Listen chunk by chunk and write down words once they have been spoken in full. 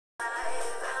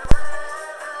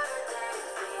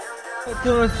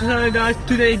So guys,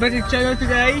 today back channel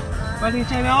today. Back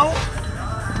channel.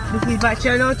 This is back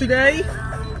channel today.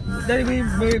 That we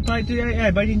back today.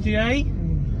 Back today.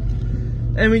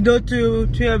 And we go to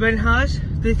a Ben house.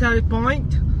 This is the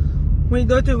point. We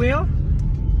go to where?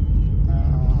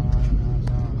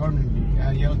 Hornby.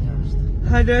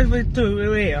 With to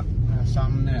where?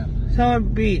 Sumner. Summer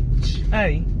Beach.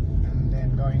 Hey. And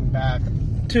then going back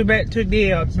To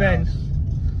there, Ben.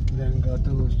 Then go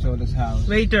to Chola's house.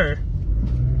 Later.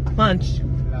 Lunch.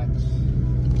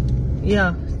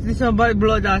 Yeah, this is about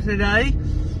blood us today.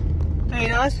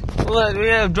 Hey, us. Well, we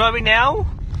are driving now.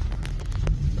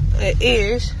 It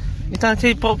is. You can't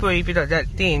see properly because that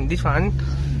thin. This one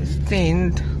is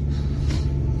thin.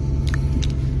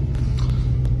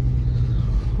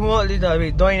 What is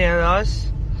we doing now,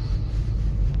 us?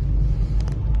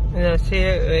 And I'll see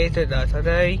you later,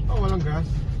 today. Oh, walang gas.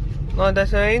 No,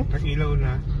 that's right. Nag-ilaw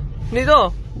na.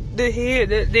 Dito. Here,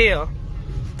 there.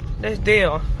 That's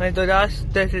there. And to that's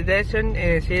destination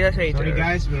and see us later. Sorry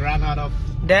guys, we ran out of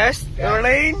That's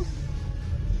Darlene.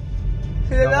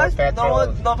 See the No more dust?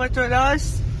 petrol. No petrol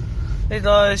dust. It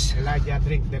was. Elijah,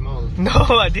 drink them all. No,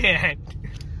 I didn't.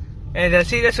 And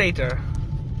see us later.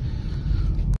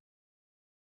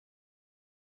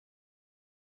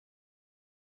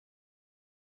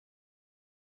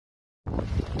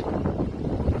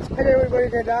 Hello everybody,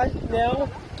 to dust now.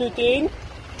 2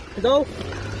 Go.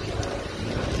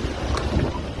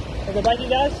 And the biting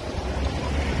dust.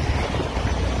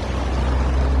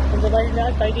 And the biting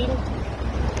dust, biting.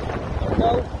 And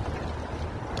go.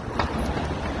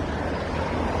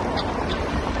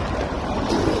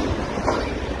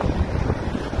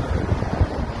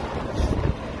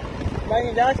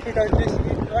 Biting dust because this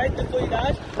is right to put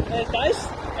dust and dust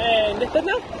and listen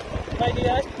now. Biting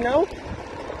dust now.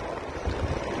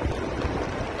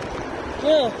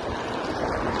 Yeah.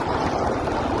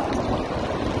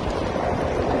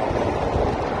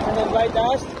 And then bite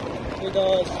dust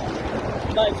because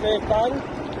that's very fun.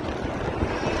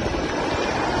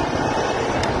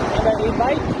 And then we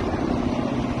bite.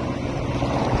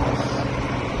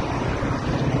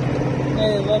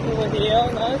 And working with the air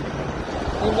now.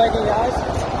 Inviting us.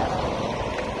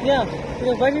 Yeah,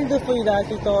 because biting the food dust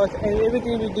because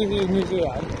everything we do here in New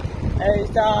Zealand.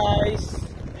 Exercise,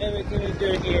 everything we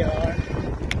do here.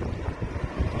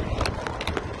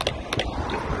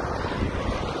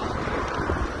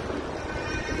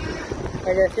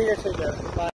 And then see the sugar.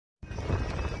 Bye.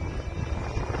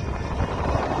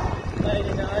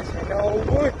 Very nice. And go,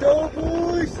 boys, go,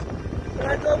 boys!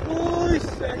 Let's go, boys!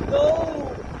 Let's go!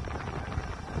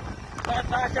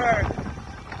 Faster!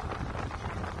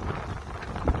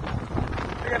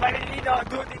 Kaya ba dito,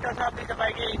 doon dito sa dito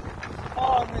by gate.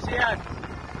 Oh, musiyan.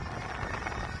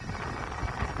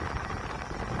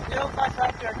 Yung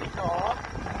passenger dito,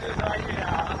 doon sa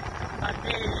area, at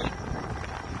gate.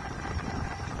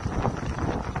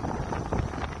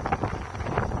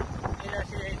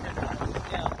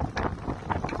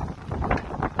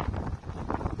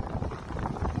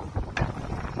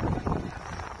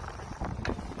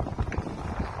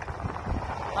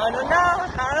 Ano na?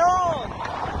 Haron!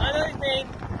 Ano yung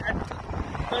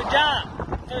Kerja!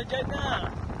 Kerja na!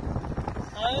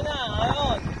 Ano na?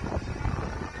 Haron!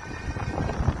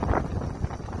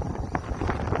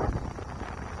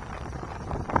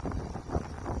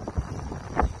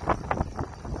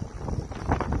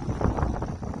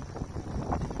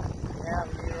 Yeah,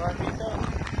 we run dito.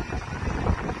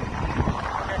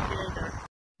 Catch you later.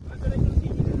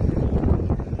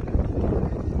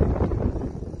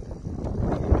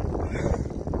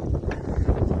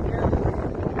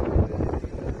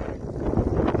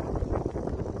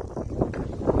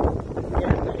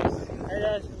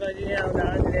 Everybody now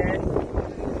down there.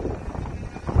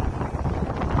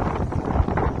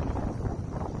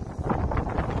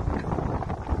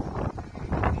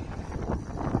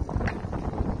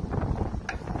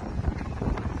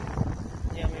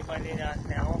 Yeah, everybody down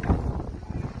now.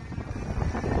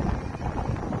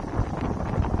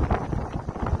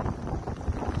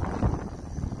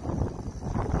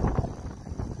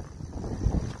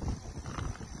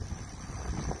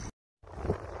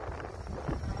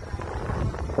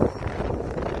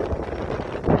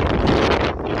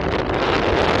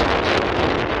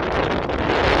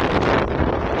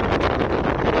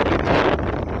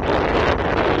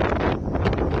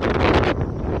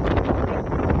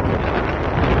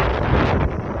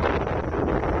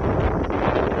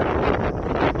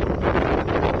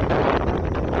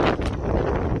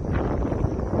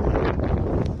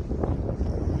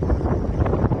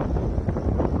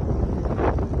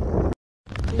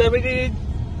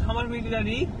 How much we did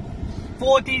already.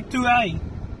 42A,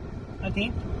 I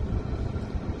think.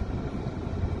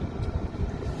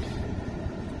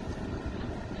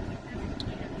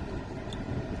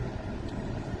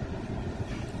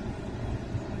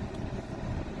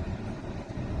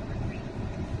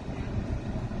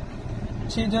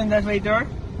 Children that later.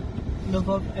 Look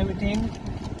up everything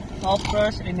off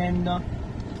first and then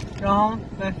down,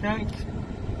 left, right,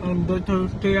 and go to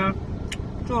your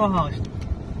house.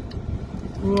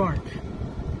 Work.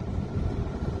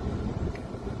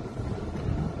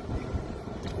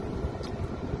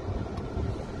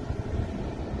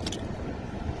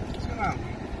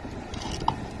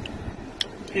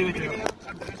 Here we go.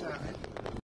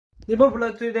 The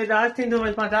blood today, last thing to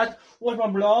my dad was my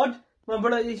blood. My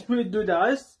blood is really do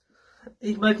this.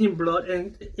 It's making blood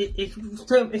and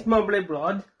it's my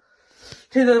blood.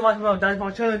 Children watch my dad, my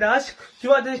channel dash. You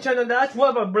want this channel dash? What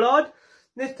about blood?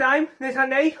 Next time, next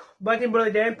Sunday, biting blood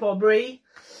again probably.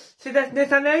 See that's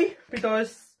next Sunday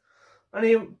because I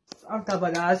need after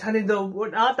that I need the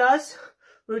without us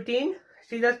routine.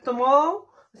 See that's tomorrow.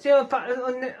 See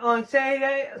on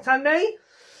Saturday, Sunday.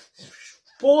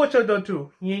 4 to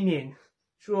 2. Yin Yin,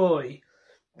 Troy,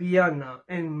 Bianna,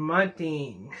 and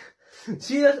Martin.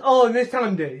 See us all next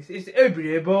Sundays. It's every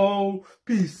day, bro.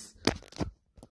 Peace.